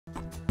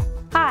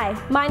Hi,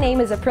 my name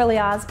is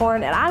Aprilia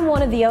Osborne and I'm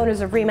one of the owners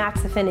of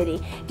REMAX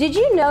Affinity. Did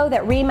you know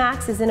that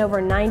REMAX is in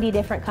over 90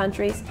 different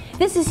countries?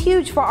 This is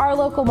huge for our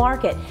local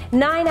market.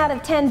 9 out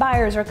of 10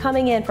 buyers are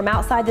coming in from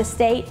outside the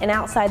state and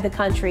outside the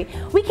country.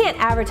 We can't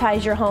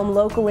advertise your home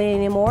locally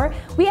anymore.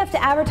 We have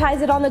to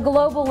advertise it on the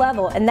global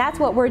level, and that's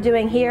what we're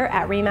doing here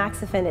at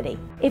REMAX Affinity.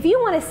 If you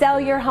want to sell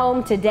your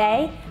home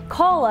today,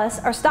 call us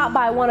or stop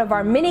by one of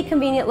our many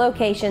convenient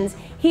locations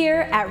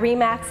here at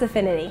REMAX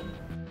Affinity.